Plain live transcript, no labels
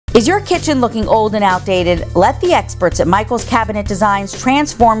Is your kitchen looking old and outdated? Let the experts at Michaels Cabinet Designs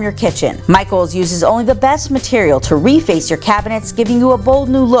transform your kitchen. Michaels uses only the best material to reface your cabinets, giving you a bold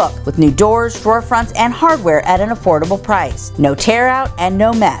new look with new doors, drawer fronts, and hardware at an affordable price. No tear out and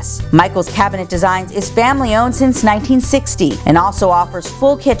no mess. Michaels Cabinet Designs is family owned since 1960 and also offers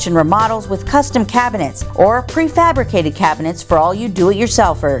full kitchen remodels with custom cabinets or prefabricated cabinets for all you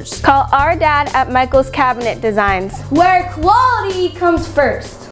do-it-yourselfers. Call our dad at Michaels Cabinet Designs, where quality comes first.